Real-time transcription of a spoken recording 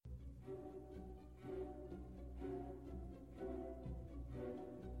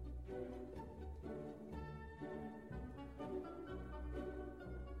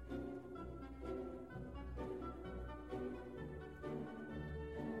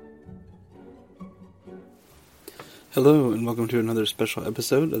Hello, and welcome to another special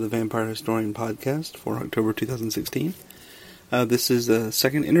episode of the Vampire Historian Podcast for October 2016. This is the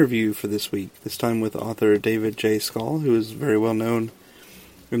second interview for this week, this time with author David J. Skal, who is very well known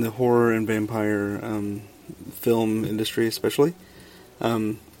in the horror and vampire film industry especially.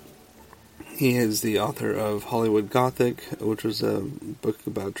 He is the author of Hollywood Gothic, which was a book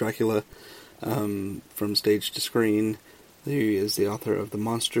about Dracula from stage to screen. He is the author of The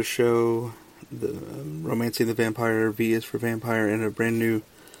Monster Show, the Romancing the Vampire, V is for Vampire, and a brand new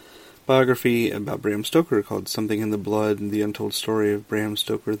biography about Bram Stoker called Something in the Blood, and the Untold Story of Bram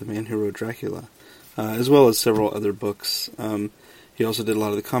Stoker, the Man Who Wrote Dracula, as well as several other books. He also did a lot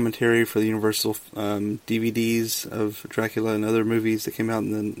of the commentary for the Universal DVDs of Dracula and other movies that came out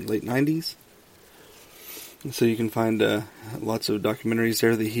in the late 90s. So you can find lots of documentaries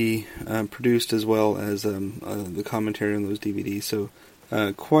there that he produced, as well as the commentary on those DVDs. So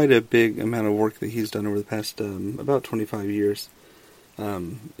quite a big amount of work that he's done over the past about 25 years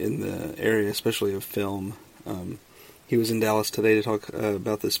in the area, especially of film. He was in Dallas today to talk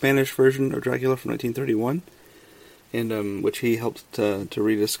about the Spanish version of Dracula from 1931, and which he helped to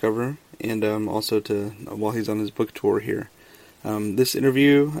rediscover, and also while he's on his book tour here. This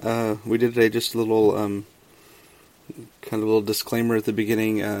interview we did today, just a little kind of a little disclaimer at the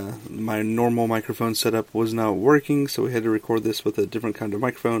beginning. My normal microphone setup was not working, so we had to record this with a different kind of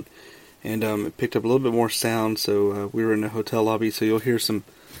microphone, and it picked up a little bit more sound. So we were in a hotel lobby, so you'll hear some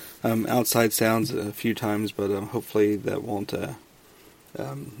outside sounds a few times, but hopefully that won't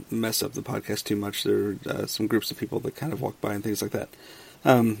mess up the podcast too much. There are some groups of people that kind of walk by and things like that.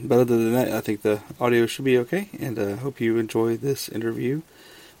 But other than that, I think the audio should be okay, and I hope you enjoy this interview.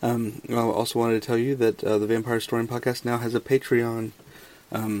 I also wanted to tell you that the Vampire Historian Podcast now has a Patreon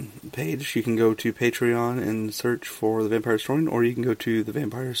page. You can go to Patreon and search for The Vampire Historian, or you can go to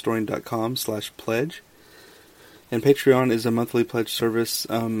thevampirehistorian.com/pledge. And Patreon is a monthly pledge service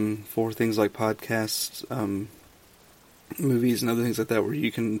for things like podcasts, movies, and other things like that, where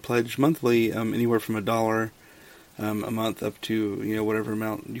you can pledge monthly anywhere from $1 a month up to whatever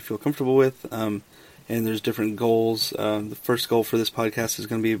amount you feel comfortable with. And there's different goals. The first goal for this podcast is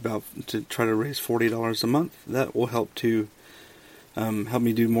going to be to try to raise $40 a month. That will help to help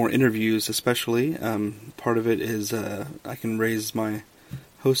me do more interviews, especially. Part of it is I can raise my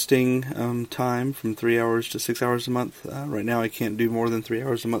hosting time from 3 hours to 6 hours a month. Right now I can't do more than 3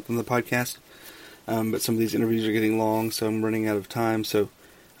 hours a month on the podcast, but some of these interviews are getting long, so I'm running out of time. So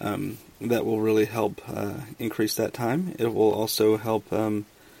that will really help increase that time. It will also help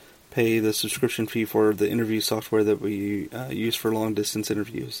pay the subscription fee for the interview software that we use for long-distance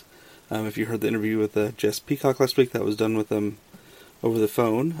interviews. If you heard the interview with Jess Peacock last week, that was done with over the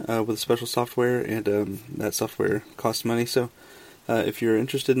phone with special software, and that software costs money. So if you're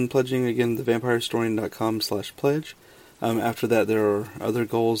interested in pledging, again, thevampirehistorian.com/pledge. After that, there are other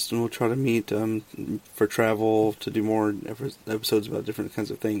goals, and we'll try to meet for travel, to do more episodes about different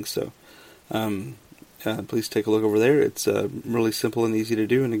kinds of things. So please take a look over there. It's really simple and easy to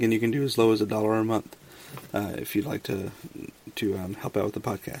do, and again, you can do as low as $1 a month if you'd like to help out with the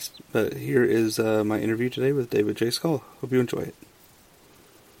podcast. But here is my interview today with David J. Skal. Hope you enjoy it.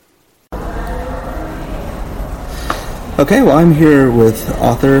 Okay, well, I'm here with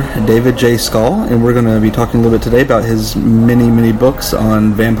author David J. Skal, and we're going to be talking a little bit today about his many books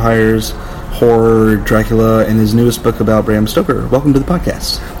on vampires, horror, Dracula, and his newest book about Bram Stoker. Welcome to the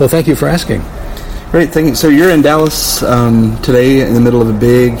podcast. Well, thank you for asking. Great, thank you. So you're in Dallas today in the middle of a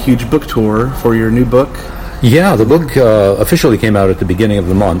big, huge book tour for your new book. Yeah, the book officially came out at the beginning of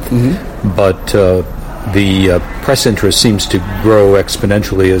the month, but the press interest seems to grow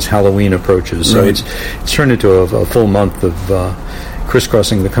exponentially as Halloween approaches. So it's turned into a full month of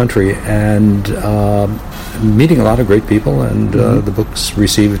crisscrossing the country and meeting a lot of great people, and the book's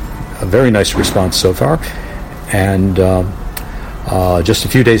received a very nice response so far. And just a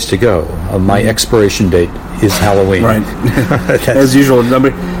few days to go. My expiration date is Halloween. Right. As usual,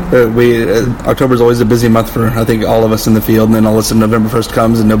 October's always a busy month for, I think, all of us in the field, and then all of a sudden November 1st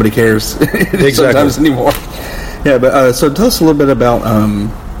comes and nobody cares sometimes anymore. Yeah, but so tell us a little bit about,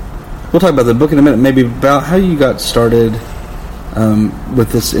 we'll talk about the book in a minute, maybe about how you got started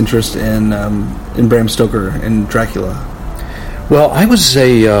with this interest in Bram Stoker and Dracula. Well, I was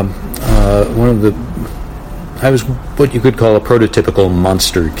I was what you could call a prototypical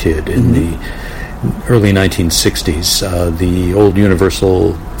monster kid in the early 1960s. The old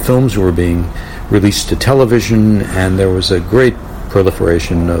Universal films were being released to television, and there was a great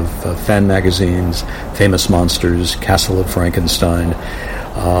proliferation of fan magazines, Famous Monsters, Castle of Frankenstein.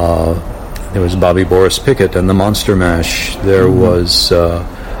 There was Bobby Boris Pickett and the Monster Mash. There was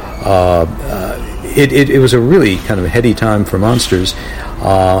it was a really kind of heady time for monsters.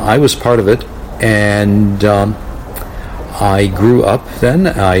 I was part of it, and I grew up then.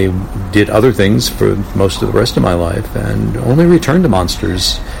 I did other things for most of the rest of my life, and only returned to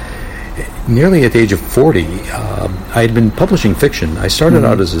monsters nearly at the age of 40. I had been publishing fiction. I started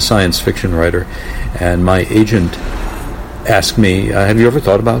out as a science fiction writer, and my agent asked me, have you ever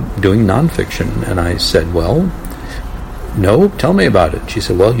thought about doing nonfiction? And I said, well, no, tell me about it. She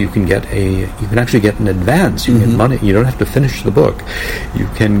said, well, you can actually get an advance. You get money. You don't have to finish the book. You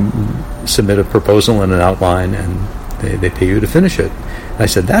can submit a proposal and an outline, and they pay you to finish it. And I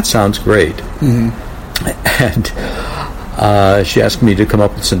said, that sounds great. And she asked me to come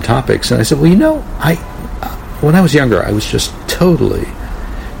up with some topics, and I said, well, when I was younger, I was just totally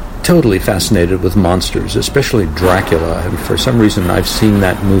fascinated with monsters, especially Dracula. And for some reason, I've seen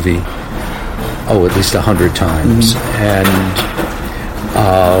that movie, at least 100 times. And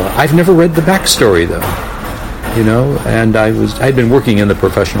I've never read the backstory, though, and I'd been working in the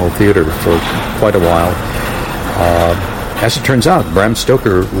professional theater for quite a while. As it turns out, Bram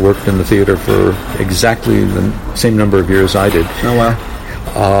Stoker worked in the theater for exactly the same number of years I did. Oh, wow.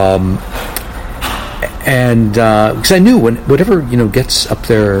 And because I knew whatever gets up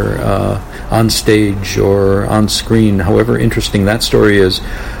there on stage or on screen, however interesting that story is,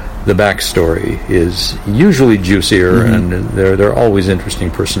 the backstory is usually juicier, and there are always interesting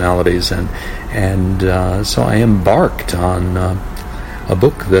personalities, and so I embarked on a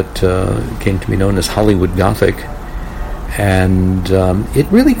book that came to be known as Hollywood Gothic, and it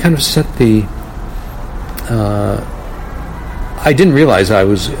really kind of set the. I didn't realize I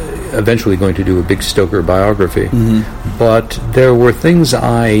was eventually going to do a big Stoker biography, but there were things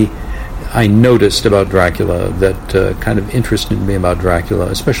I noticed about Dracula that kind of interested me about Dracula,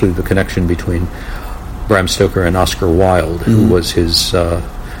 especially the connection between Bram Stoker and Oscar Wilde, who was his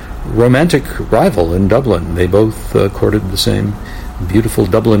romantic rival in Dublin. They both courted the same beautiful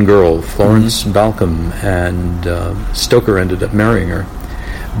Dublin girl, Florence Balcombe, and Stoker ended up marrying her.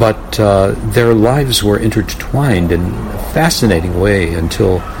 But their lives were intertwined in a fascinating way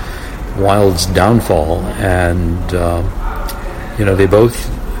until Wilde's downfall, and they both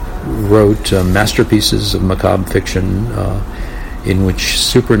wrote masterpieces of macabre fiction in which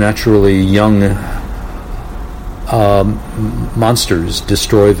supernaturally young monsters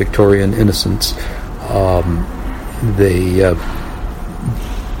destroy Victorian innocence. They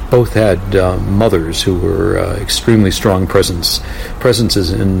both had mothers who were extremely strong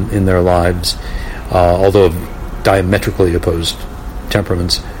presences in their lives, although of diametrically opposed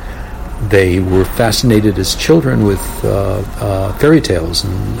temperaments. They were fascinated as children with fairy tales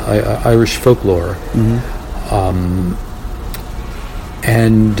and Irish folklore.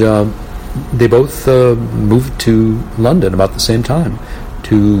 And they both moved to London about the same time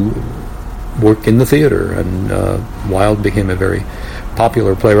to work in the theater, and Wilde became a very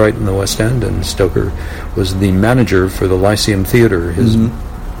popular playwright in the West End, and Stoker was the manager for the Lyceum Theatre. His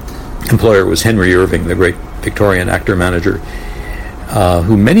employer was Henry Irving, the great Victorian actor-manager,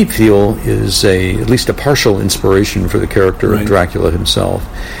 who many feel is at least a partial inspiration for the character of Dracula himself.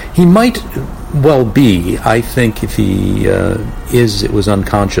 He might well be. I think if he it was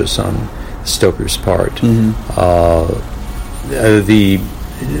unconscious on Stoker's part.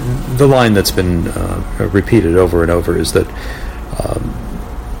 The line that's been repeated over and over is that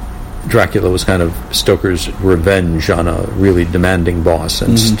Dracula was kind of Stoker's revenge on a really demanding boss,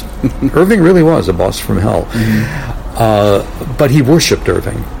 and Irving really was a boss from hell. But he worshipped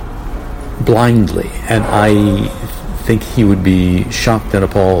Irving blindly, and I think he would be shocked and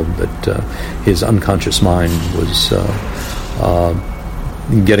appalled that his unconscious mind was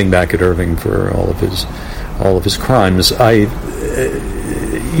getting back at Irving for all of his crimes.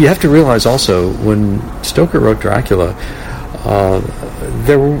 You have to realize also, when Stoker wrote Dracula,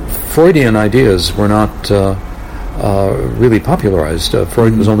 Freudian ideas were not really popularized.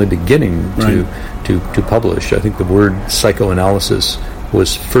 Freud was only beginning to publish. I think the word psychoanalysis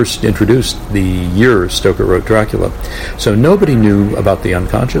was first introduced the year Stoker wrote Dracula. So nobody knew about the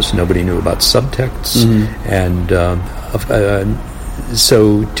unconscious, nobody knew about subtexts, and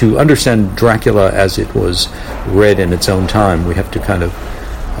so to understand Dracula as it was read in its own time, we have to kind of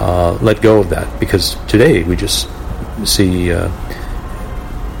let go of that, because today we just see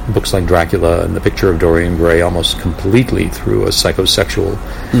books like Dracula and The Picture of Dorian Gray almost completely through a psychosexual,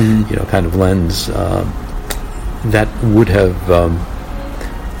 kind of lens that would have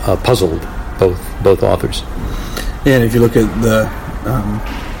puzzled both authors. Yeah, and if you look at the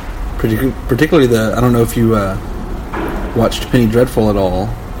particularly I don't know if you watched Penny Dreadful at all.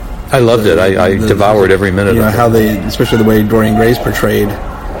 I loved it. I devoured every minute of it. How they, especially the way Dorian Gray's portrayed,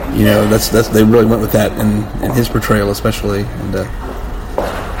 that's they really went with that in his portrayal especially. And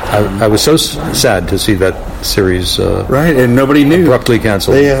I was so sad to see that series right, and nobody knew, abruptly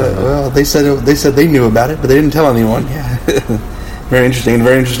canceled. They said they knew about it, but they didn't tell anyone. Yeah, very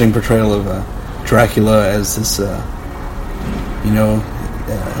interesting portrayal of Dracula as this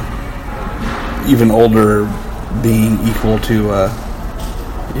even older being, equal to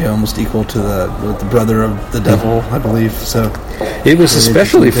almost equal to the brother of the devil, I believe. So it was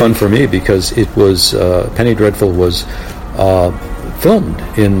especially fun for me because it was Penny Dreadful was filmed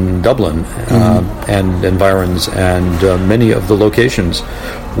in Dublin and environs, and many of the locations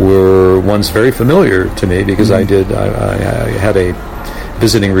were ones very familiar to me because I had a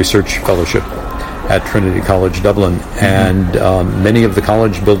visiting research fellowship at Trinity College Dublin, and many of the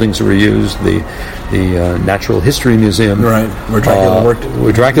college buildings were used. The Natural History Museum, right, where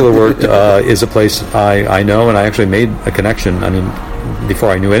Dracula worked, is a place I know, and I actually made a connection. I mean, before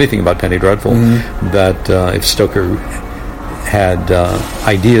I knew anything about Penny Dreadful, that if Stoker had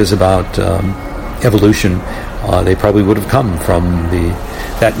ideas about evolution, they probably would have come from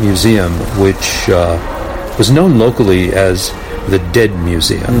that museum, which was known locally as the Dead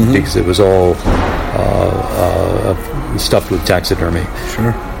Museum, because it was all stuffed with taxidermy.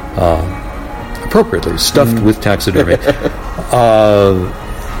 Sure. Appropriately stuffed with taxidermy.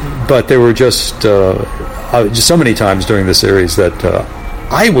 But there were just so many times during the series that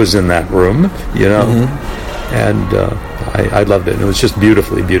I was in that room, and I loved it. It was just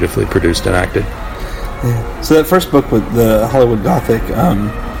beautifully, beautifully produced and acted. Yeah. So that first book with the Hollywood Gothic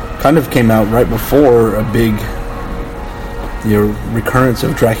kind of came out right before a big recurrence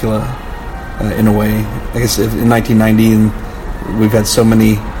of Dracula in a way. I guess in 1990, and we've had so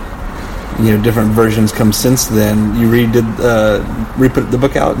many different versions come since then. You re-put the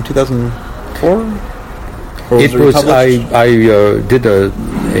book out in 2004? It was I did a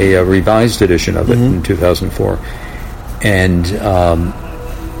revised edition of it in 2004, and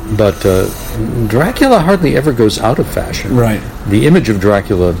but Dracula hardly ever goes out of fashion. Right. The image of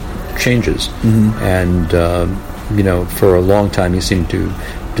Dracula changes, and for a long time he seemed to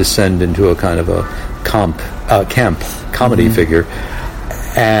descend into a kind of a camp comedy figure,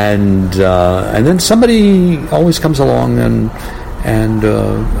 and then somebody always comes along and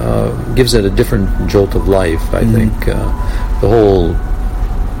gives it a different jolt of life. I think the whole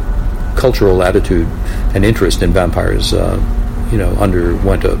cultural attitude and interest in vampires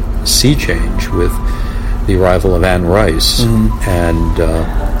underwent a sea change with the arrival of Anne Rice, and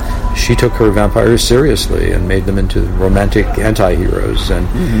she took her vampires seriously and made them into romantic anti-heroes,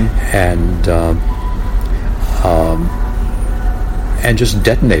 and just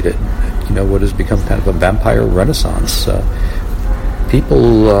detonated what has become kind of a vampire renaissance.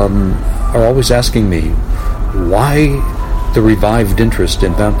 People are always asking me why the revived interest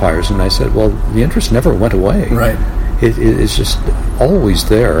in vampires, and I said, well, the interest never went away. Right. It's just always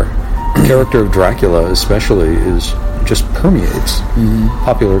there. The character of Dracula especially just permeates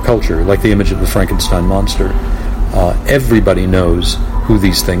popular culture, like the image of the Frankenstein monster. Everybody knows who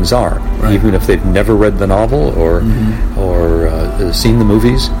these things are, right, even if they've never read the novel or seen the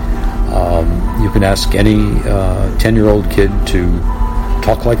movies. You can ask any 10-year-old kid to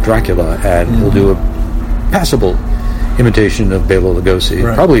talk like Dracula, and he'll do a passable imitation of Bela Lugosi,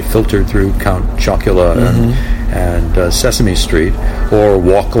 right, probably filtered through Count Chocula and Sesame Street, or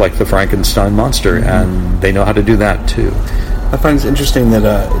walk like the Frankenstein monster, and they know how to do that too. I find it interesting that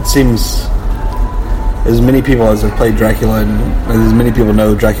it seems as many people as have played Dracula, and as many people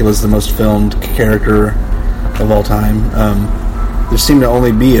know Dracula is the most filmed character of all time. There seem to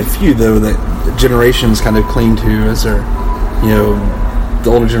only be a few, though, that generations kind of cling to, as they're, the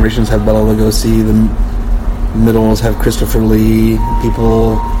older generations have Bela Lugosi, the middles have Christopher Lee,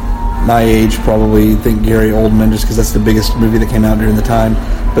 people my age probably think Gary Oldman, just because that's the biggest movie that came out during the time.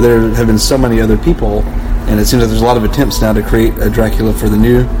 But there have been so many other people, and it seems like there's a lot of attempts now to create a Dracula for the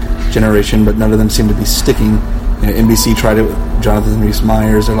new generation, but none of them seem to be sticking. NBC tried it with Jonathan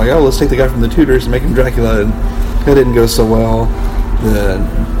Rhys-Meyers. They're like, oh, let's take the guy from the Tudors and make him Dracula, and that didn't go so well. The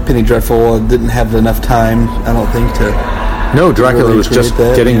Penny Dreadful didn't have enough time, I don't think, to... No, Dracula really was just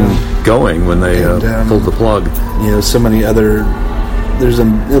getting going when they pulled the plug. So many other... There's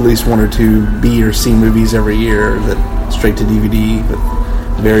at least one or two B or C movies every year that straight to DVD, but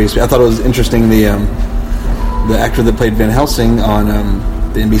various... I thought it was interesting, the actor that played Van Helsing on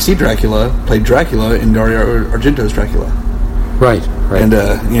the NBC Dracula played Dracula in Dario Argento's Dracula. Right. And,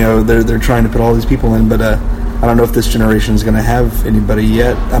 they're trying to put all these people in, but I don't know if this generation is going to have anybody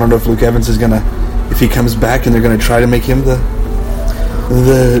yet. I don't know if Luke Evans is going to... If he comes back and they're going to try to make him the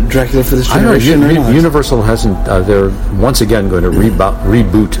the Dracula for this generation? I don't know. Universal hasn't. They're once again going to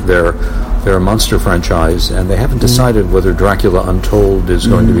reboot their monster franchise, and they haven't decided whether Dracula Untold is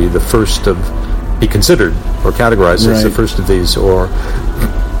going to be the first be considered or categorized as the first of these, or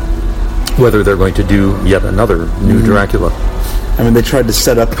whether they're going to do yet another new Dracula. I mean, they tried to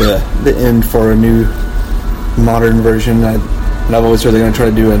set up the end for a new modern version, and I've always heard they're going to try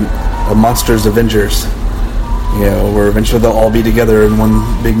to do a Monsters Avengers, where eventually they'll all be together in one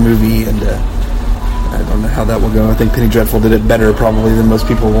big movie, and I don't know how that will go. I think Penny Dreadful did it better probably than most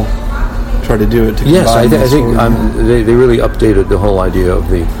people will try to do it. Yes, I think they really updated the whole idea of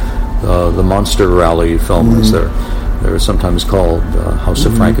the Monster Rally film, as they're sometimes called, House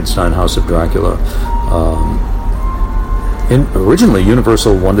of Frankenstein, House of Dracula. Originally,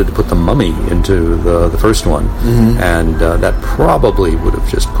 Universal wanted to put the Mummy into the first one, and that probably would have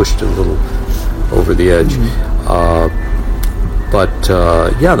just pushed it a little over the edge. But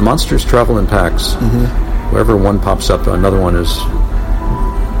the monsters travel in packs. Wherever one pops up, another one is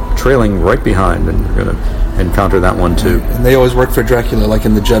trailing right behind, and you're going to encounter that one too. And they always work for Dracula, like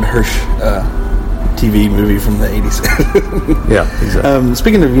in the Judd Hirsch TV movie from the 80s. Yeah, exactly.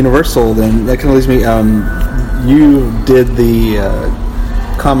 Speaking of Universal, then, that kind of leads me... you did the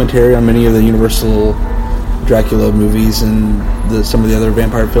commentary on many of the Universal Dracula movies and some of the other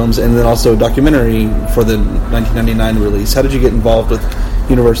vampire films, and then also a documentary for the 1999 release. How did you get involved with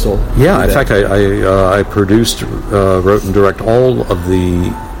Universal? Yeah, in fact, I produced, wrote, and directed all of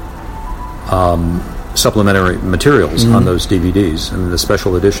the supplementary materials on those DVDs, and the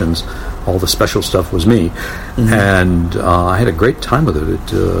special editions. All the special stuff was me, and I had a great time with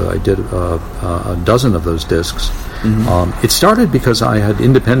it. I did a dozen of those discs. It started because I had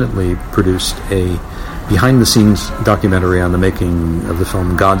independently produced a behind-the-scenes documentary on the making of the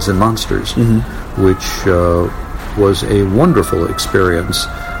film Gods and Monsters, which was a wonderful experience.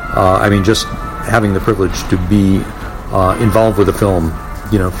 I mean, just having the privilege to be involved with the film,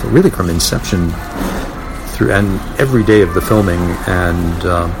 really from inception through and every day of the filming, and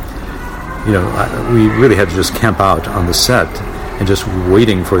we really had to just camp out on the set and just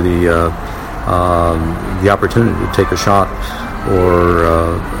waiting for the opportunity to take a shot or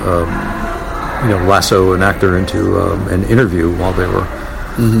lasso an actor into an interview while they were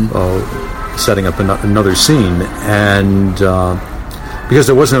setting up another scene, and because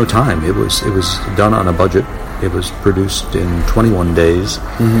there was no time, it was done on a budget. It was produced in 21 days,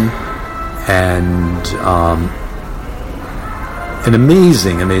 and an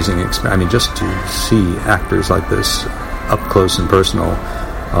amazing experience. I mean, just to see actors like this up close and personal.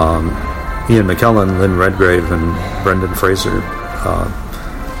 Ian McKellen, Lynn Redgrave, and Brendan Fraser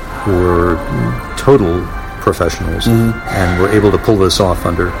were total professionals and were able to pull this off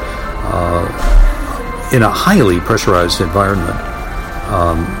under in a highly pressurized environment.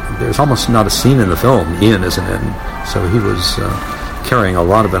 There's almost not a scene in the film Ian isn't in, so he was carrying a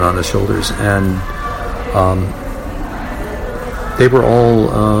lot of it on his shoulders, and they were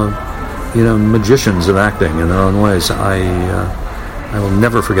all magicians of acting in their own ways. I will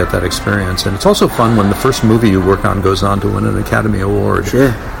never forget that experience, and it's also fun when the first movie you work on goes on to win an Academy Award.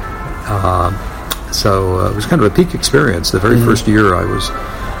 Sure. So it was kind of a peak experience. The very first year I was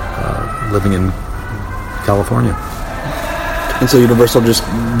living in California. And so Universal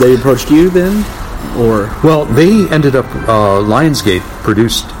they approached you then, or? Well, they ended up Lionsgate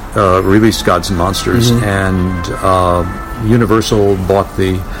released Gods and Monsters, and Universal bought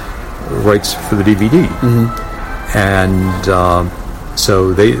the rights for the DVD, and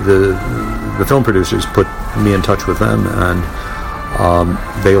so the film producers put me in touch with them, and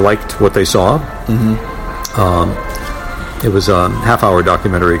they liked what they saw. It was a half-hour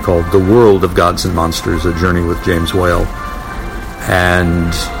documentary called "The World of Gods and Monsters: A Journey with James Whale,"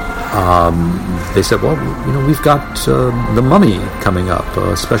 and they said, "Well, we've got The Mummy coming up,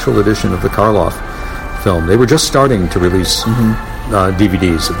 a special edition of the Karloff film." They were just starting to release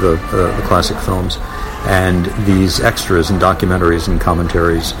DVDs of the classic films, and these extras and documentaries and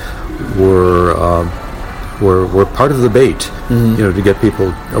commentaries were part of the bait, to get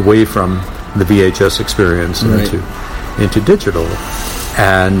people away from the VHS experience into digital,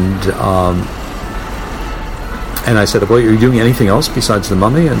 and I said, "Well, are you doing anything else besides The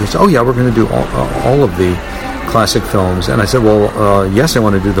Mummy?" And they said, "Oh yeah, we're going to do all of the classic films." And I said, "Well, yes, I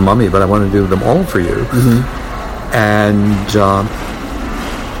want to do The Mummy, but I want to do them all for you." And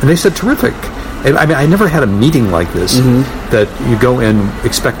they said, "Terrific." I mean, I never had a meeting like this that you go in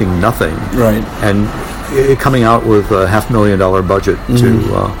expecting nothing, right? And coming out with a $500,000 budget to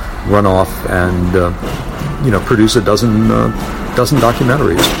run off and produce a dozen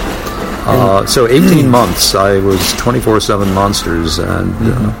documentaries. So 18 months, I was 24/7 Monsters, and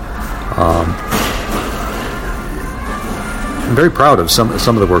I'm very proud of some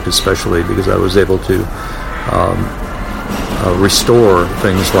of the work, especially because I was able to restore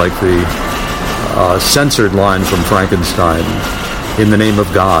things like the censored line from Frankenstein, "In the name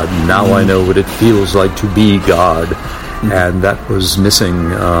of God, now I know what it feels like to be God," and that was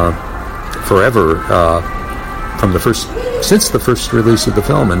missing forever since the first release of the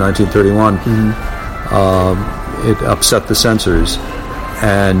film in 1931. It upset the censors,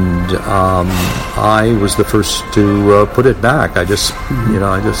 and I was the first to put it back. I just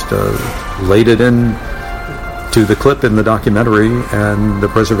laid it in to the clip in the documentary, and the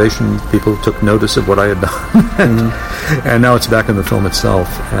preservation people took notice of what I had done, and now it's back in the film itself.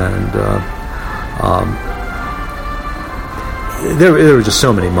 And there were just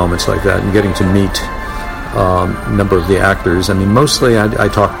so many moments like that, and getting to meet a number of the actors. I mean, mostly I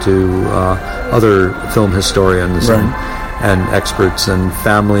talked to other film historians and experts and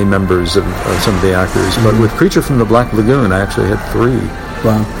family members of some of the actors. But with Creature from the Black Lagoon, I actually had three.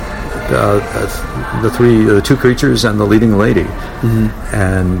 Wow. The two creatures and the leading lady,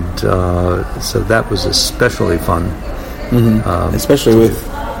 and so that was especially fun. Especially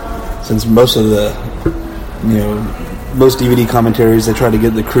since most of the most DVD commentaries, they try to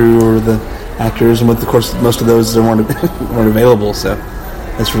get the crew or the actors, and of course most of those weren't available. So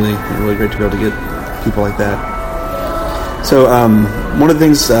that's really great to be able to get people like that. So one of the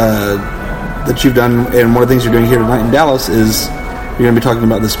things that you've done, and one of the things you're doing here tonight in Dallas, is you're going to be talking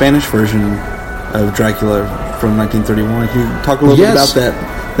about the Spanish version of Dracula from 1931. Can you talk a little bit about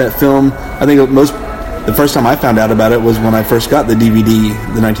that film? I think the first time I found out about it was when I first got the DVD,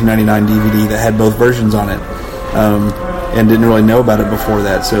 the 1999 DVD that had both versions on it, and didn't really know about it before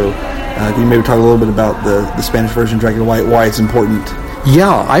that. So can you maybe talk a little bit about the Spanish version of Dracula, why it's important?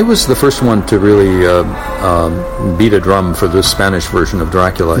 Yeah, I was the first one to really beat a drum for the Spanish version of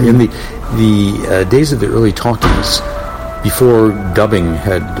Dracula. In the days of the early talkies, before dubbing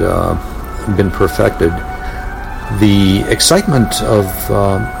had been perfected, the excitement of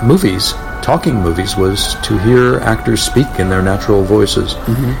talking movies, was to hear actors speak in their natural voices.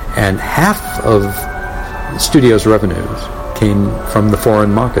 And half of the studio's revenues came from the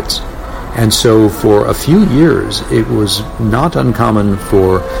foreign markets. And so for a few years, it was not uncommon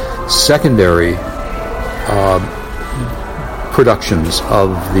for secondary productions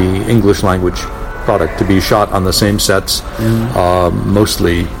of the English language product to be shot on the same sets, most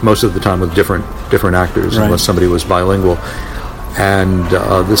of the time with different actors, unless somebody was bilingual. And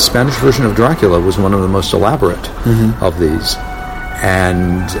the Spanish version of Dracula was one of the most elaborate of these.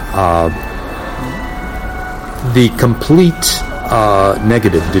 And the complete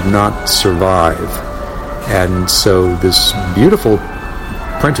negative did not survive. And so this beautiful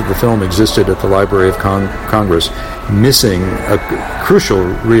print of the film existed at the Library of Congress, missing a crucial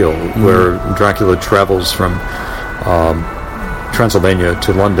reel where Dracula travels from Transylvania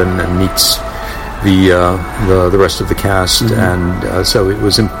to London and meets the rest of the cast, and so it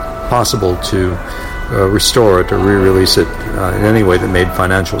was impossible to restore it or re-release it in any way that made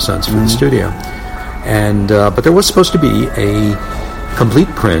financial sense for the studio. And but there was supposed to be a complete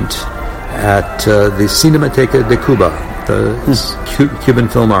print at the Cinemateca de Cuba, the Cuban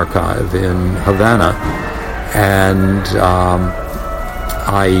Film Archive in Havana, and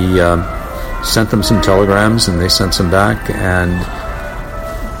I sent them some telegrams, and they sent some back, and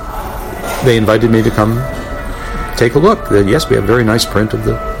they invited me to come take a look. Yes, we have a very nice print of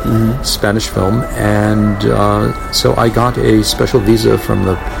the Spanish film, and so I got a special visa from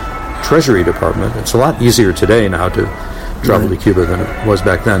the Treasury Department. It's a lot easier today now to travel to Cuba than it was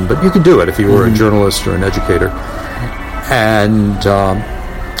back then, but you could do it if you were a journalist or an educator. And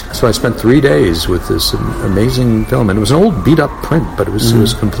so I spent 3 days with this amazing film, and it was an old beat-up print, but it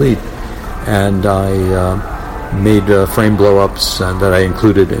was complete. And I made frame blow-ups that I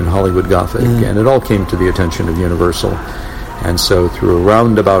included in Hollywood Gothic, and it all came to the attention of Universal. And so through a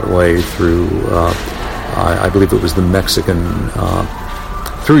roundabout way, through I believe it was the Mexican,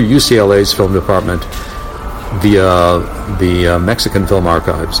 through UCLA's film department, via the Mexican Film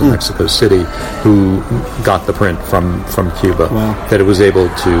Archives in Mexico City, who got the print from Cuba, that it was able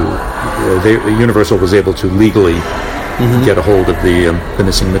to, Universal was able to legally get a hold of the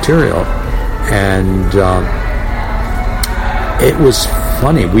missing material. And it was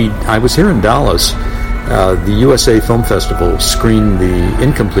funny. I was here in Dallas. The USA Film Festival screened the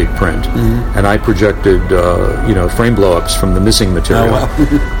incomplete print, and I projected, frame blow-ups from the missing material.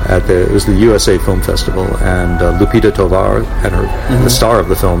 It was the USA Film Festival, and Lupita Tovar and the star of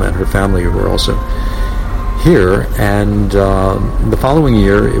the film and her family were also here, and the following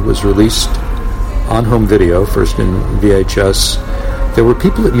year it was released on home video, first in VHS. There were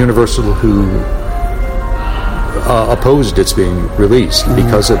people at Universal who opposed its being released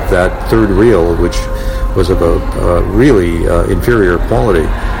because of that third reel, which was of a really inferior quality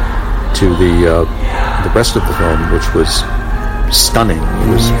to the rest of the film, which was stunning. It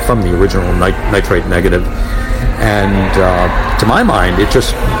was from the original nitrate negative, and to my mind, it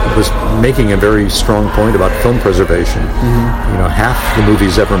just was making a very strong point about film preservation. You know, half the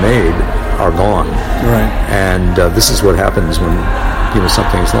movies ever made are gone, right? And this is what happens when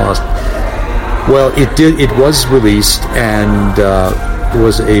something's lost. Well, it did. It was released and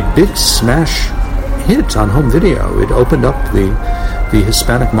was a big smash hit on home video. It opened up the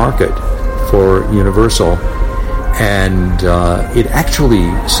Hispanic market for Universal, and it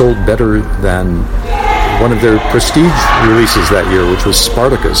actually sold better than one of their prestige releases that year, which was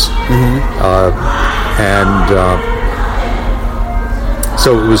Spartacus.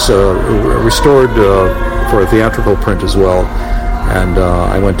 So it was restored for a theatrical print as well. And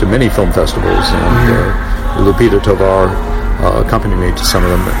I went to many film festivals, and Lupita Tovar accompanied me to some of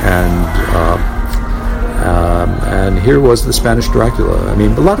them, and here was the Spanish Dracula. I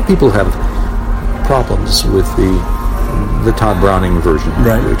mean, a lot of people have problems with the Todd Browning version,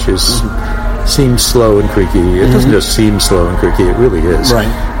 right, which seems slow and creaky. It doesn't just seem slow and creaky, it really is. Right.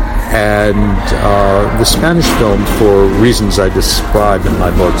 And the Spanish film, for reasons I describe in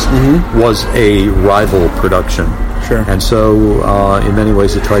my books, was a rival production. Sure. And so, in many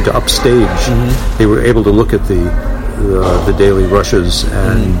ways, it tried to upstage. They were able to look at the daily rushes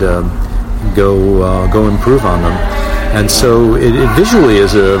and go improve on them. And so, it visually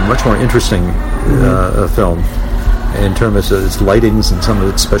is a much more interesting film in terms of its lightings and some of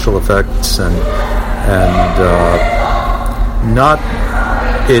its special effects, and not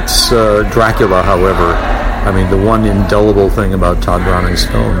its Dracula, however. I mean, the one indelible thing about Todd Browning's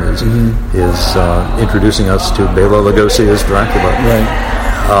film is introducing us to Bela Lugosi as Dracula. Right.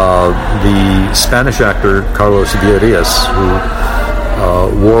 The Spanish actor Carlos Villarreal,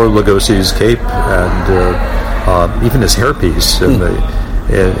 who wore Lugosi's cape and even his hairpiece in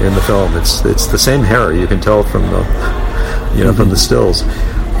the film. It's the same hair. You can tell from the from the stills.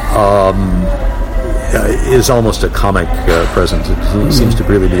 Is almost a comic presence. It seems to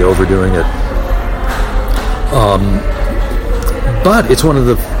really be overdoing it. But it's one of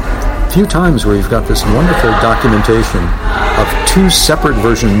the few times where you've got this wonderful documentation of two separate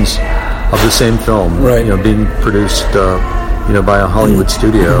versions of the same film, right, being produced, by a Hollywood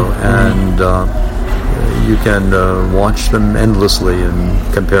studio, and you can watch them endlessly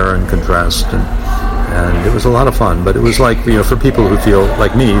and compare and contrast, and it was a lot of fun. But it was like, for people who feel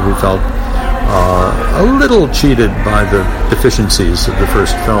like me, who felt a little cheated by the deficiencies of the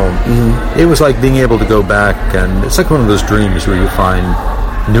first film. It was like being able to go back, and it's like one of those dreams where you find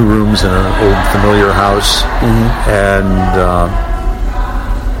new rooms in an old familiar house, and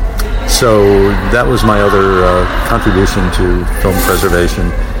so that was my other contribution to film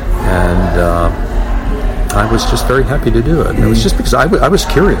preservation, and I was just very happy to do it. And it was just because I was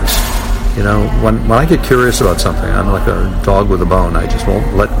curious. When I get curious about something, I'm like a dog with a bone. I just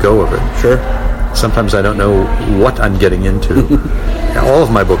won't let go of it. Sure. Sometimes I don't know what I'm getting into. All of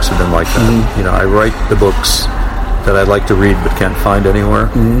my books have been like that. I write the books that I'd like to read but can't find anywhere.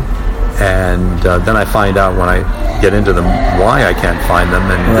 And then I find out when I get into them why I can't find them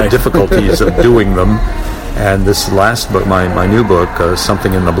and the difficulties of doing them. And this last book, my new book,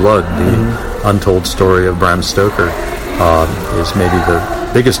 Something in the Blood, the untold story of Bram Stoker, is maybe the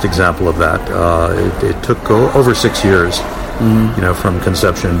biggest example of that. It took over 6 years, from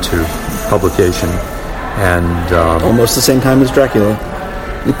conception to publication, and almost the same time as Dracula.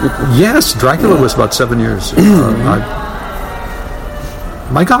 Yes, Dracula was about 7 years.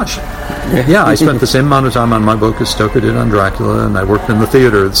 My gosh. Yeah, I spent the same amount of time on my book as Stoker did on Dracula, and I worked in the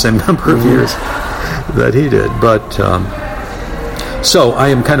theater the same number of years that he did. But so I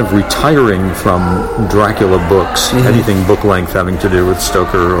am kind of retiring from Dracula books, anything book length having to do with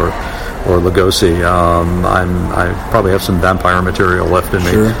Stoker or Lugosi. I probably have some vampire material left in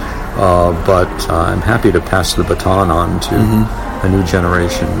me, but I'm happy to pass the baton on to a new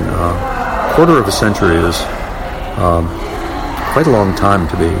generation. Quarter of a century is quite a long time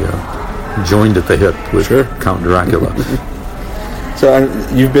to be joined at the hip with Count Dracula. So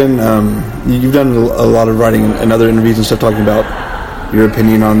you've been you've done a lot of writing and other interviews and stuff talking about your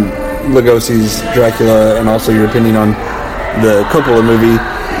opinion on Lugosi's Dracula and also your opinion on the Coppola movie.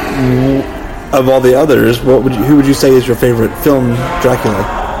 Of all the others, who would you say is your favorite film, Dracula?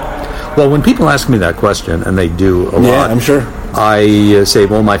 Well, when people ask me that question, and they do a lot, I'm sure. I say,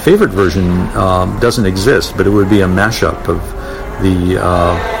 well, my favorite version doesn't exist, but it would be a mashup of the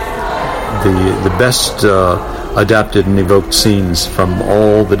best adapted and evoked scenes from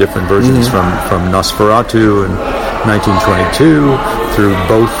all the different versions, from Nosferatu in 1922 through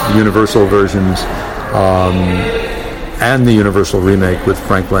both Universal versions and the Universal remake with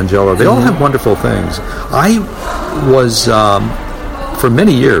Frank Langella. They all have wonderful things. I was, for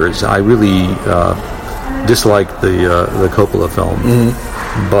many years, I really disliked the Coppola film,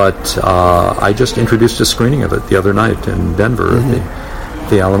 but I just introduced a screening of it the other night in Denver at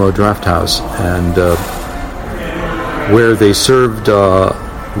the Alamo Draft House, and where they served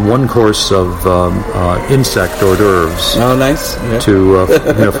one course of insect hors d'oeuvres. Oh, nice! Yeah.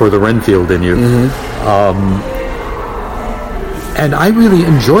 To for the Renfield in you. And I really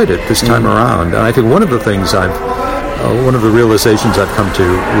enjoyed it this time around. And I think one of the things one of the realizations I've come to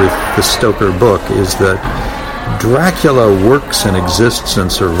with the Stoker book is that Dracula works and exists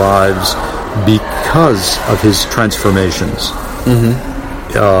and survives because of his transformations.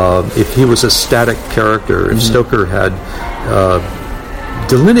 If he was a static character, if Stoker had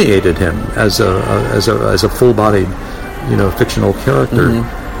delineated him as a full-bodied, fictional character,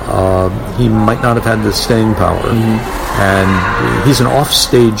 he might not have had the staying power. And he's an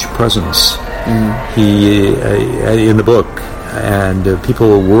off-stage presence. He in the book, and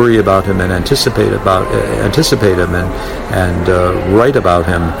people worry about him and anticipate him and write about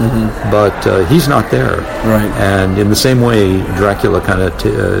him, but he's not there. Right. And in the same way, Dracula kind of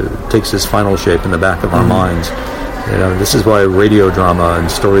takes his final shape in the back of our minds. This is why radio drama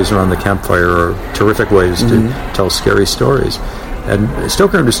and stories around the campfire are terrific ways to tell scary stories. And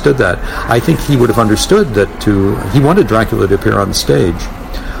Stoker understood that. I think he would have understood that he wanted Dracula to appear on the stage.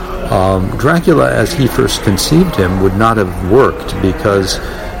 Dracula, as he first conceived him, would not have worked because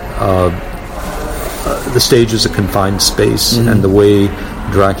the stage is a confined space, and the way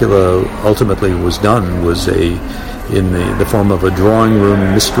Dracula ultimately was done was in the form of a drawing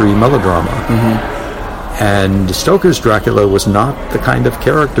room mystery melodrama. And Stoker's Dracula was not the kind of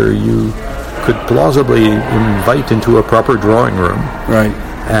character you could plausibly invite into a proper drawing room. Right.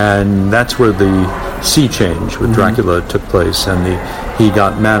 And that's where the sea change with Dracula took place, and he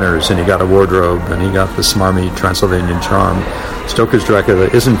got manners, and he got a wardrobe, and he got the smarmy Transylvanian charm. Stoker's Dracula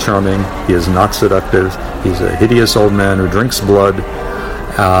isn't charming, he is not seductive, he's a hideous old man who drinks blood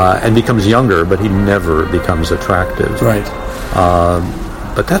and becomes younger, but he never becomes attractive. Right.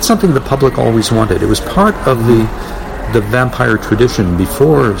 But that's something the public always wanted. It was part of the vampire tradition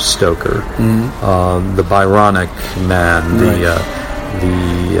before Stoker. The Byronic man,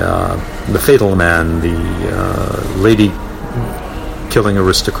 the fatal man, the lady killing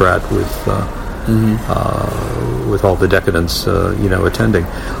aristocrat with all the decadence, attending.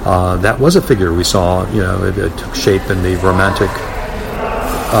 That was a figure we saw. It took shape in the Romantic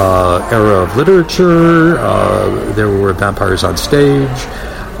era of literature. There were vampires on stage,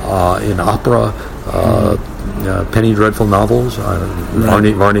 in opera, penny dreadful novels.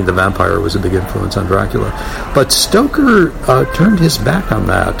 Varney the Vampire was a big influence on Dracula. But Stoker turned his back on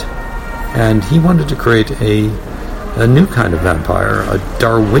that, and he wanted to create a new kind of vampire, a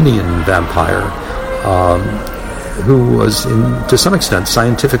Darwinian vampire, who was, to some extent,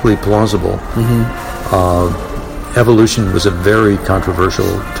 scientifically plausible. Evolution was a very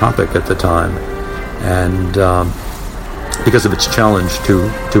controversial topic at the time, and because of its challenge to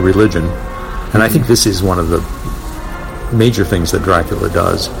religion. And I think this is one of the major things that Dracula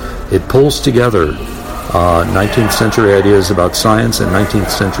does. It pulls together 19th century ideas about science and 19th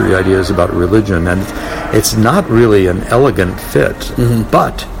century ideas about religion, and it's not really an elegant fit,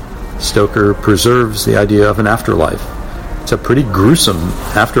 but Stoker preserves the idea of an afterlife. It's a pretty gruesome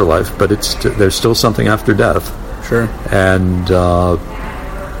afterlife, but there's still something after death. Sure. And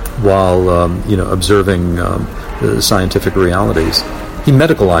while observing the scientific realities, he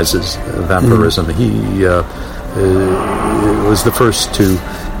medicalizes vampirism. He was the first to,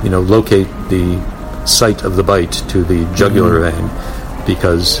 locate the site of the bite to the jugular vein,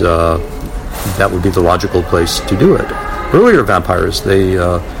 because that would be the logical place to do it. Earlier vampires, they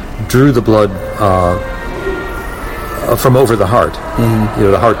drew the blood from over the heart.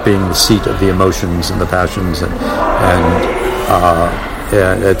 The heart being the seat of the emotions and the passions, and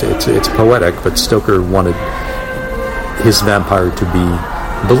it's poetic. But Stoker wanted his vampire to be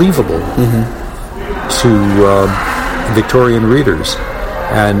believable to Victorian readers.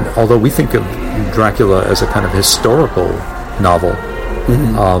 And although we think of Dracula as a kind of historical novel,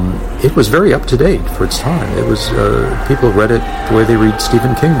 it was very up to date for its time. It was people read it the way they read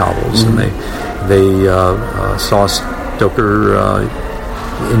Stephen King novels, and they saw Stoker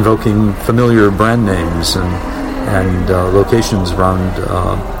invoking familiar brand names and and locations around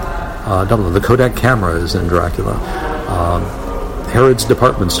Dublin. The Kodak camera is in Dracula. Harrods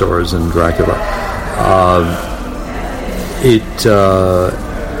department store is in Dracula.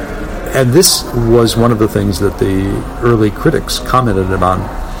 And this was one of the things that the early critics commented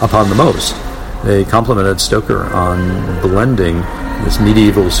upon the most. They complimented Stoker on blending this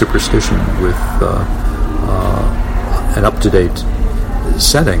medieval superstition with an up-to-date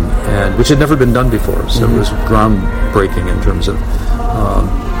setting, and which had never been done before. So it was groundbreaking in terms of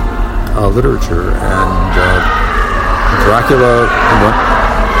literature. And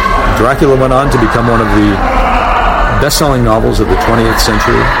Dracula went on to become one of the best-selling novels of the 20th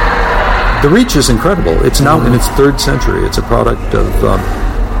century. The reach is incredible. It's now in its third century. It's a product of,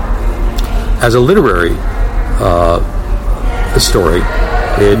 as a literary story,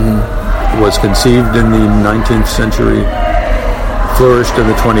 it was conceived in the 19th century, flourished in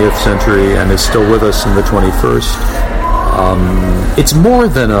the 20th century, and is still with us in the 21st. It's more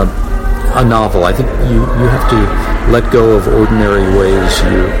than a novel. I think you have to let go of ordinary ways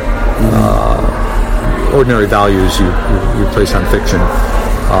ordinary values you place on fiction.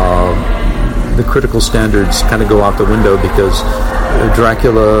 The critical standards kind of go out the window because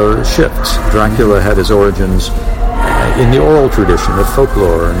Dracula shifts. Dracula had his origins in the oral tradition of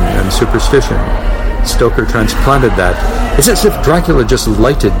folklore and superstition. Stoker transplanted that. It's as if Dracula just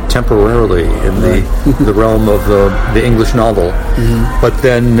lighted temporarily in the realm of the English novel, but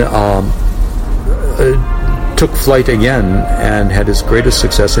then took flight again and had his greatest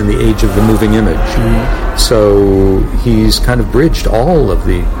success in the age of the moving image. So he's kind of bridged all of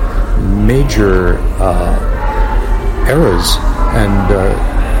the major eras and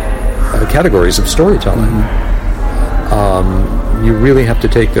categories of storytelling. You really have to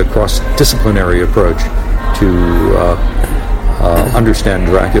take a cross-disciplinary approach to understand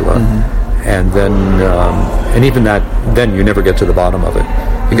Dracula, and then and even then you never get to the bottom of it,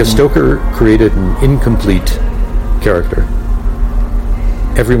 because Stoker created an incomplete character.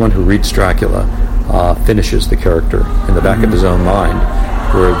 Everyone who reads Dracula finishes the character in the back of his own mind,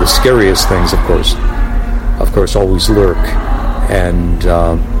 where the scariest things, of course, always lurk, and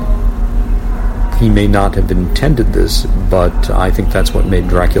he may not have intended this, but I think that's what made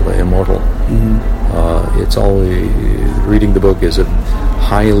Dracula immortal. It's always, reading the book is a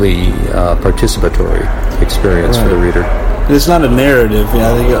highly participatory experience for the reader. It's not a narrative.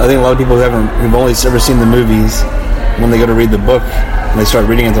 I think a lot of people who've only ever seen the movies, when they go to read the book and they start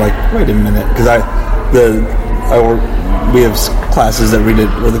reading it, they're like, wait a minute, because we have classes that read it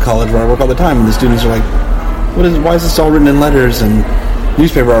at the college where I work all the time, and the students are like, why is this all written in letters and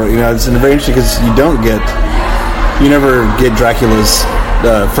newspaper art? It's very interesting because you never get Dracula's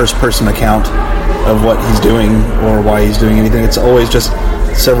first-person account of what he's doing or why he's doing anything. It's always just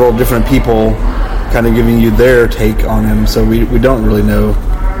several different people kind of giving you their take on him, so we don't really know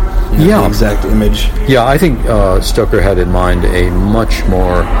the exact image. Yeah, I think Stoker had in mind a much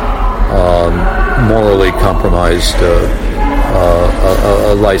more morally compromised,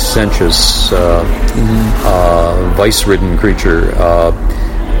 a licentious, vice-ridden creature,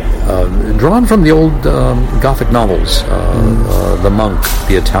 drawn from the old Gothic novels, The Monk,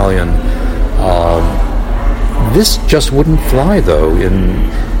 The Italian. This just wouldn't fly, though, in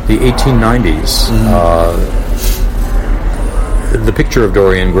the 1890s. The Picture of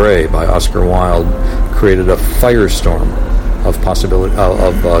Dorian Gray by Oscar Wilde created a firestorm of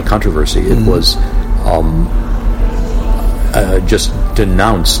controversy. It was just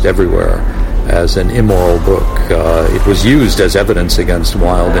denounced everywhere as an immoral book. It was used as evidence against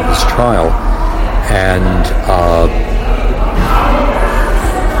Wilde in his trial, and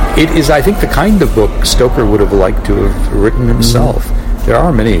it is, I think, the kind of book Stoker would have liked to have written himself. There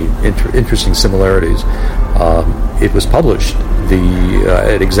are many interesting similarities. It was published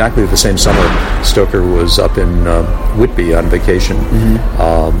at exactly the same summer. Stoker was up in Whitby on vacation,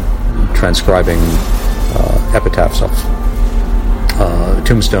 transcribing epitaphs of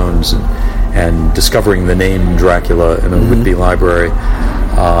tombstones and discovering the name Dracula in a Whitby library.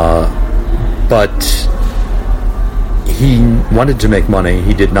 But he wanted to make money.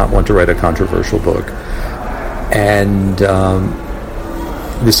 He did not want to write a controversial book. And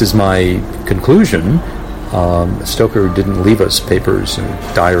this is my conclusion. Stoker didn't leave us papers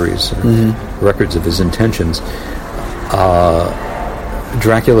and diaries and records of his intentions.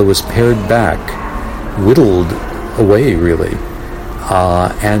 Dracula was pared back, whittled away, really.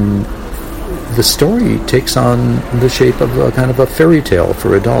 And the story takes on the shape of a kind of a fairy tale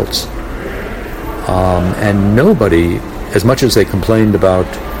for adults. And nobody, as much as they complained about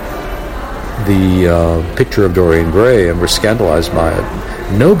the Picture of Dorian Gray and were scandalized by it,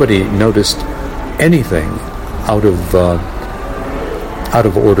 nobody noticed anything out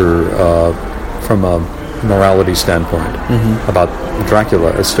of order from a morality standpoint about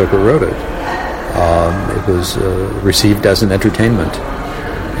Dracula as Stoker wrote it. It was received as an entertainment,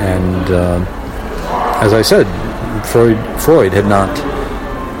 and as I said, Freud had not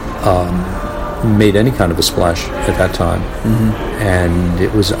made any kind of a splash at that time, and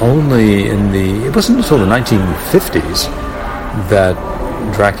it was only it wasn't until the 1950s that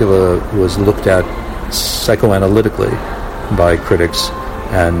Dracula was looked at psychoanalytically by critics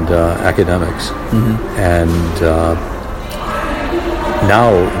and academics, and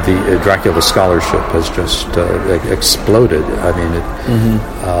now the Dracula scholarship has just exploded. I mean,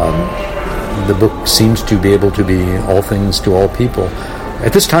 the book seems to be able to be all things to all people.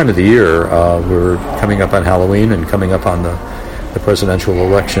 At this time of the year, we're coming up on Halloween and coming up on the presidential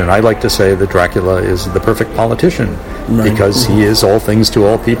election. I like to say that Dracula is the perfect politician because he is all things to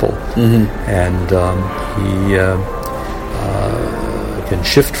all people, and he can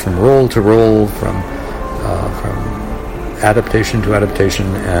shift from role to role, from adaptation to adaptation,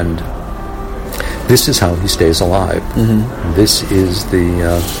 and this is how he stays alive. This is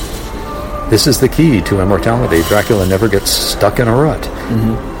the key to immortality. Dracula never gets stuck in a rut.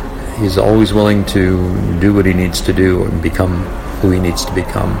 He's always willing to do what he needs to do and become who he needs to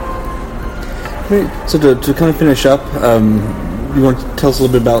become. Great. So to kind of finish up, you want to tell us a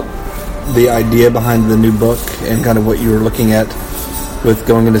little bit about the idea behind the new book and kind of what you were looking at with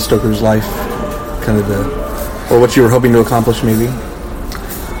going into Stoker's life, kind of or what you were hoping to accomplish, maybe?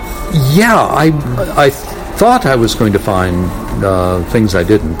 Yeah, I thought I was going to find things I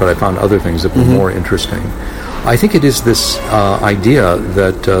didn't, but I found other things that were more interesting. I think it is this idea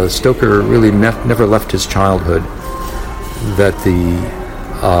that Stoker really never left his childhood, that the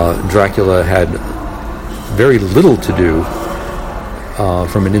Dracula had very little to do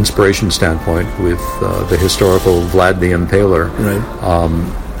from an inspiration standpoint with the historical Vlad the Impaler. Right.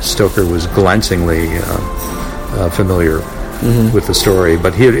 Stoker was glancingly familiar with the story,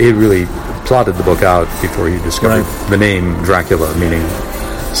 but he really plotted the book out before he discovered the name Dracula, meaning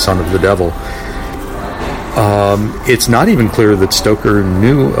son of the devil. It's not even clear that Stoker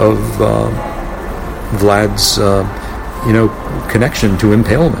knew of Vlad's connection to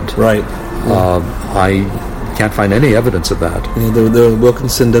impalement. Right. I can't find any evidence of that. Yeah, the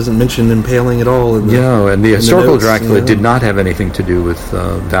Wilkinson doesn't mention impaling at all. And the historical Dracula did not have anything to do with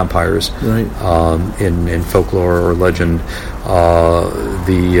vampires. Right. In folklore or legend,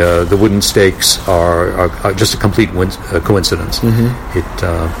 the wooden stakes are just a complete coincidence.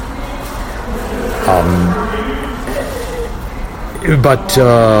 But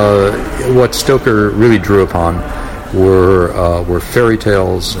what Stoker really drew upon were fairy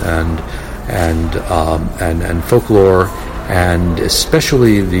tales and folklore, and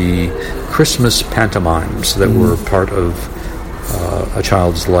especially the Christmas pantomimes that were part of a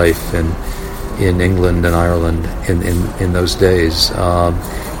child's life in England and Ireland in those days.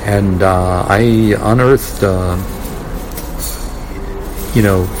 And I unearthed,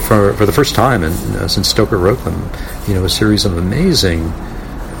 for the first time, and since Stoker wrote them, a series of amazing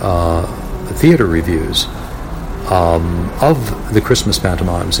theater reviews of the Christmas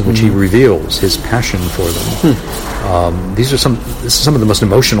pantomimes, in which he reveals his passion for them. This is some of the most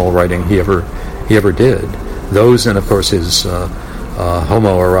emotional writing he ever did. Those, and of course his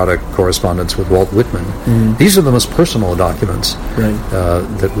homoerotic correspondence with Walt Whitman. These are the most personal documents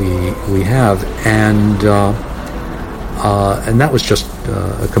that we have, and that was just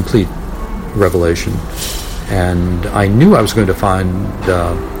a complete revelation. And I knew I was going to find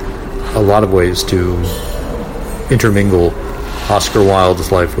a lot of ways to intermingle Oscar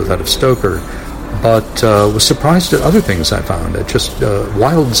Wilde's life with that of Stoker, but was surprised at other things I found.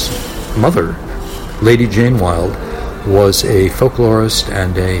 Wilde's mother, Lady Jane Wilde, was a folklorist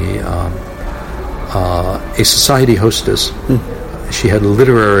and a society hostess. She had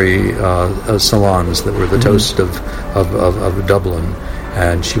literary salons that were the toast of Dublin,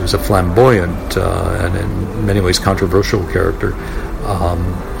 and she was a flamboyant and in many ways controversial character.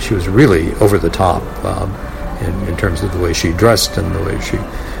 She was really over the top in terms of the way she dressed and the way she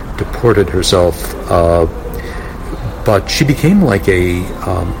deported herself. But she became like a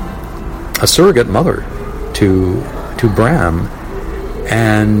surrogate mother to Bram,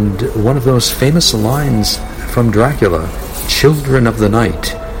 and one of those famous lines from Dracula, "Children of the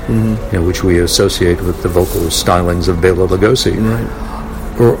Night," which we associate with the vocal stylings of Bela Lugosi,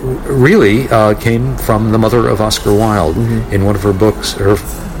 really came from the mother of Oscar Wilde. In one of her books, her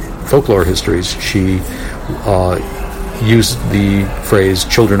folklore histories, she used the phrase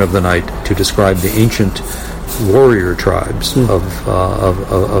 "children of the night" to describe the ancient warrior tribes of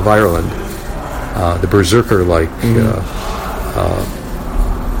Ireland. the berserker-like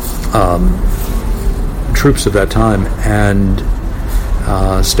troops of that time, and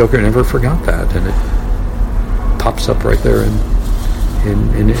Stoker never forgot that, and it pops up right there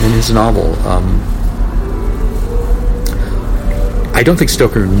in his novel. I don't think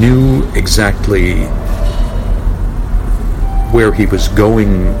Stoker knew exactly where he was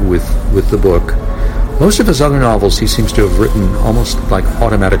going with the book. Most of his other novels he seems to have written almost like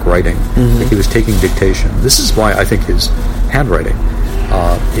automatic writing, like he was taking dictation. This is why I think his handwriting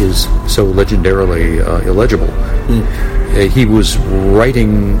is so legendarily illegible. He was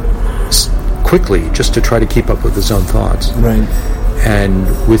writing quickly just to try to keep up with his own thoughts. Right. And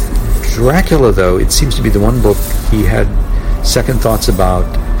with Dracula, though, it seems to be the one book he had second thoughts about.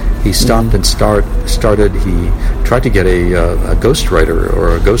 He stopped and started. He tried to get a ghostwriter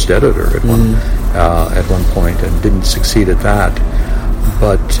or a ghost editor at one point, and didn't succeed at that.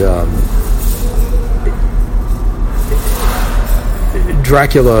 But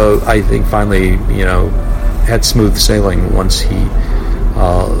Dracula, I think, finally, had smooth sailing once he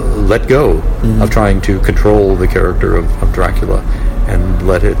let go of trying to control the character of Dracula, and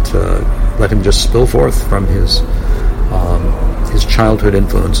let him just spill forth from his childhood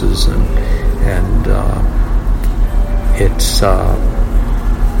influences,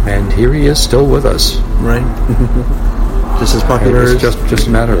 and here he is still with us. Right. Just as popular. It's just a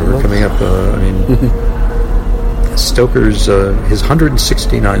matter of coming up. Stoker's his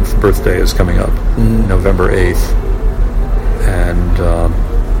 169th birthday is coming up, November 8th, and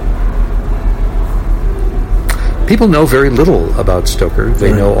people know very little about Stoker.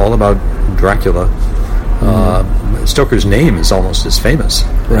 They know all about Dracula. Stoker's name is almost as famous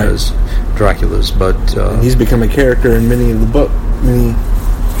as Dracula's, but he's become a character in many of the book.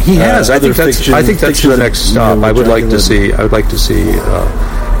 He has. I think that's the next stop. I would like to see a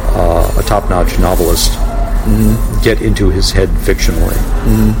top-notch novelist get into his head fictionally.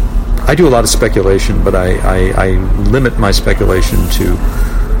 I do a lot of speculation, but I limit my speculation to,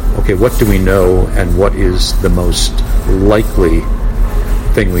 okay, what do we know, and what is the most likely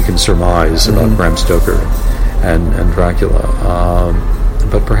thing we can surmise about Bram Stoker and Dracula.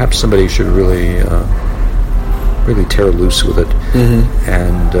 But perhaps somebody should really tear loose with it,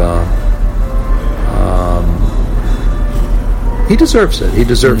 and he deserves it. He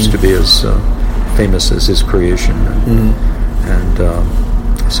deserves to be as famous as his creation, and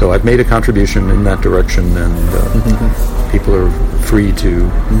so I've made a contribution in that direction, and people are free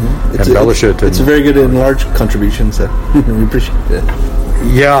to embellish it. It's a very good and large contribution, so we appreciate it.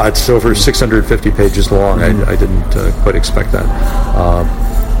 Yeah, it's over 650 pages long. I didn't quite expect that.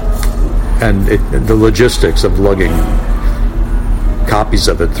 And the logistics of lugging copies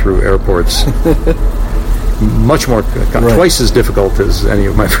of it through airports, much more, twice as difficult as any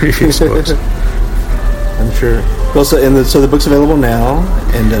of my previous books. I'm sure. Well, so the book's available now,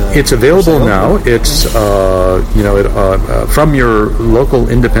 and it's available now. It's from your local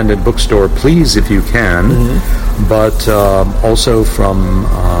independent bookstore, please, if you can, but also from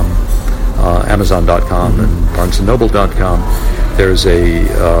Amazon.com and BarnesandNoble.com. There's a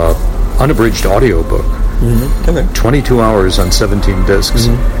unabridged audio book, 22 hours on 17 discs,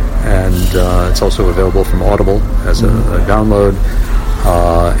 and it's also available from Audible as a download.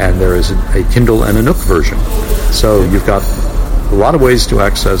 And there is a Kindle and a Nook version. So you've got a lot of ways to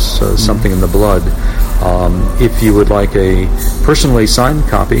access something in the blood. If you would like a personally signed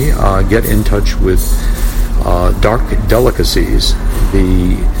copy, get in touch with Dark Delicacies,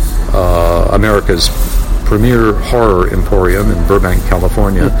 the America's premier horror emporium in Burbank,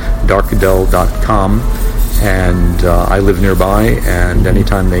 California, darkdel.com. And I live nearby, and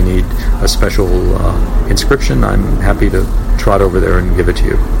anytime they need a special inscription, I'm happy to trot over there and give it to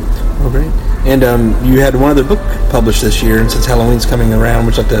you. Oh, great. And you had one other book published this year, and since Halloween's coming around,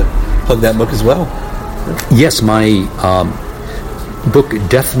 would you like to plug that book as well? Yes, my book,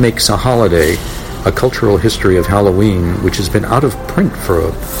 Death Makes a Holiday, A Cultural History of Halloween, which has been out of print for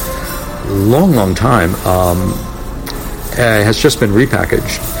a long, long time, has just been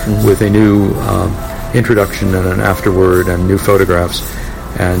repackaged with a new introduction and an afterword and new photographs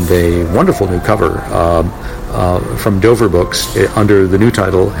and a wonderful new cover from Dover Books under the new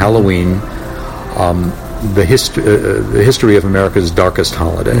title Halloween, the history of America's darkest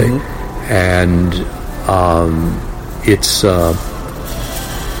holiday. And it's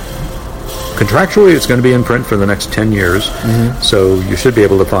contractually it's going to be in print for the next 10 years, so you should be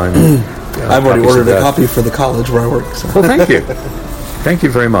able to find I've already ordered a copy for the college where I work. So. Well, thank you. Thank you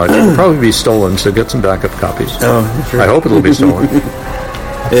very much. It'll probably be stolen, so get some backup copies. Oh, sure. I hope it'll be stolen.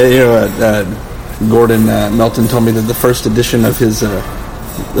 Gordon Melton told me that the first edition of his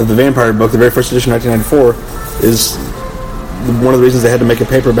of the vampire book, the very first edition, 1994, is one of the reasons they had to make a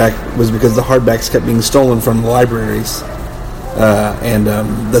paperback was because the hardbacks kept being stolen from the libraries. And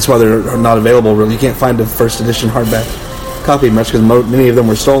that's why they're not available, really. You can't find a first edition hardback copy much because many of them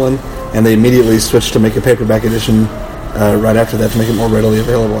were stolen, and they immediately switched to make a paperback edition right after that to make it more readily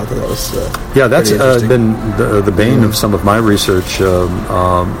available. I thought that was that's been the bane of some of my research.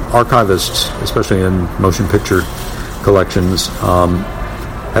 Archivists, especially in motion picture collections,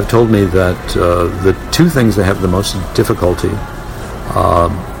 have told me that the two things they have the most difficulty,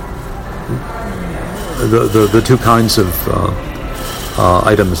 the two kinds of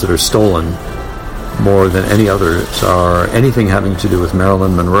items that are stolen more than any others are anything having to do with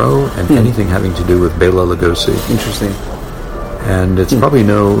Marilyn Monroe and anything having to do with Bela Lugosi. Interesting. And it's probably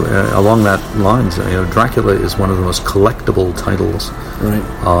along that lines, Dracula is one of the most collectible titles, right?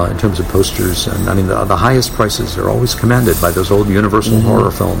 In terms of posters, and I mean the highest prices are always commanded by those old Universal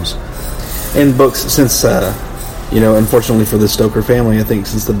horror films. And books, since unfortunately for the Stoker family, I think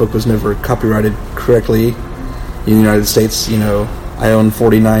since the book was never copyrighted correctly in the United States, I own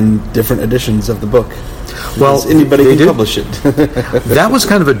 49 different editions of the book. Well, anybody can publish it. That was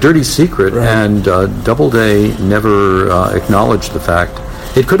kind of a dirty secret, right. And Doubleday never acknowledged the fact.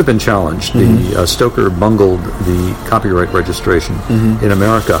 It could have been challenged. The Stoker bungled the copyright registration in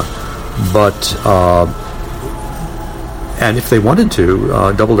America, but and if they wanted to,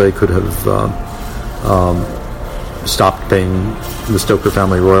 Doubleday could have stopped paying the Stoker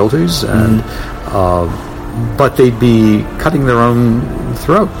family royalties, and but they'd be cutting their own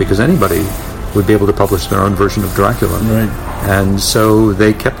throat because anybody would be able to publish their own version of Dracula. Right. And so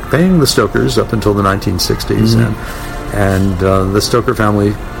they kept paying the Stokers up until the 1960s, and the Stoker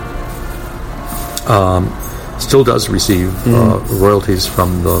family still does receive royalties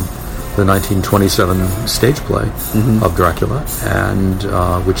from the 1927 stage play of Dracula, and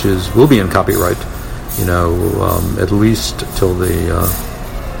which will be in copyright, at least till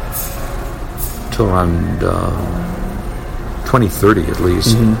around 2030 at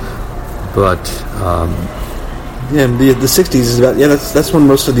least. But the 60s is about that's when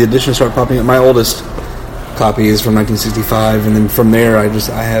most of the editions start popping up. My oldest copy is from 1965, and then from there I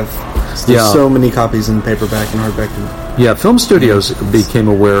have so many copies in paperback and hardback. Film studios became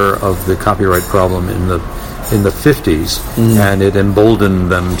aware of the copyright problem in the 50s, and it emboldened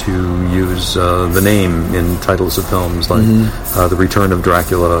them to use the name in titles of films like The Return of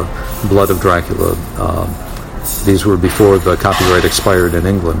Dracula, Blood of Dracula. These were before the copyright expired in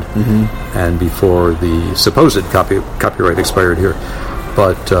England, and before the supposed copyright expired here.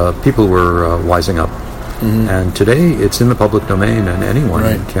 But people were wising up, and today it's in the public domain, and anyone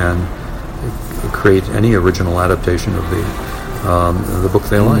can create any original adaptation of the book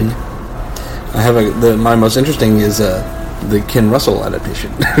they like. I have my most interesting is the Ken Russell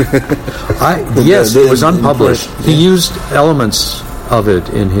adaptation. It was unpublished. He used elements of it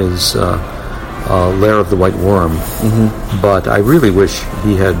in his Lair of the White Worm, but I really wish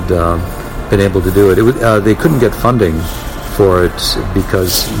he had been able to do it. They couldn't get funding for it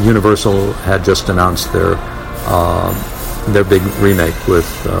because Universal had just announced their big remake with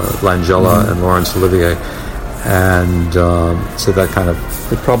Langella and Laurence Olivier, and so that kind of...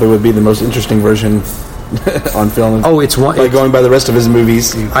 It probably would be the most interesting version on film. It's one... going by the rest of his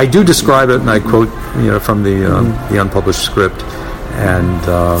movies. I do describe it, and I quote from the unpublished script, and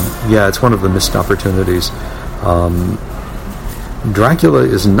it's one of the missed opportunities. Dracula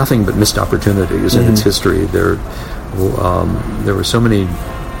is nothing but missed opportunities in its history. There were so many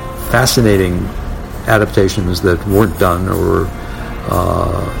fascinating adaptations that weren't done, or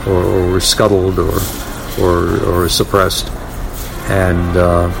were scuttled, or suppressed, and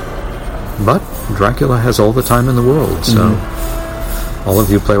but Dracula has all the time in the world. So, all of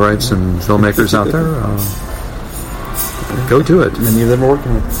you playwrights and filmmakers out there, go to it. Many of them are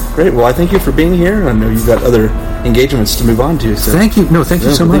working with it. Great. Well, I thank you for being here. I know you've got other engagements to move on to. So. Thank you. No, thank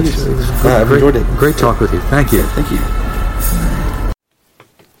you so much. I've enjoyed it. Great talk with you. Thank you. Thank you.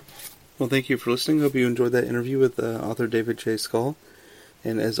 Well, thank you for listening. Hope you enjoyed that interview with author David J. Skal.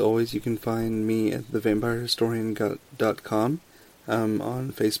 And as always, you can find me at thevampirehistorian.com,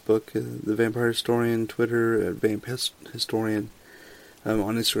 on Facebook, The Vampire Historian, Twitter at Vamp Historian,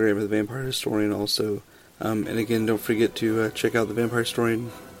 on Instagram at The Vampire Historian also. And again, don't forget to check out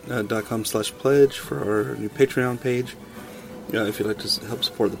thevampirehistorian.com/pledge for our new Patreon page if you'd like to help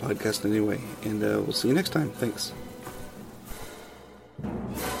support the podcast in any way. And we'll see you next time. Thanks.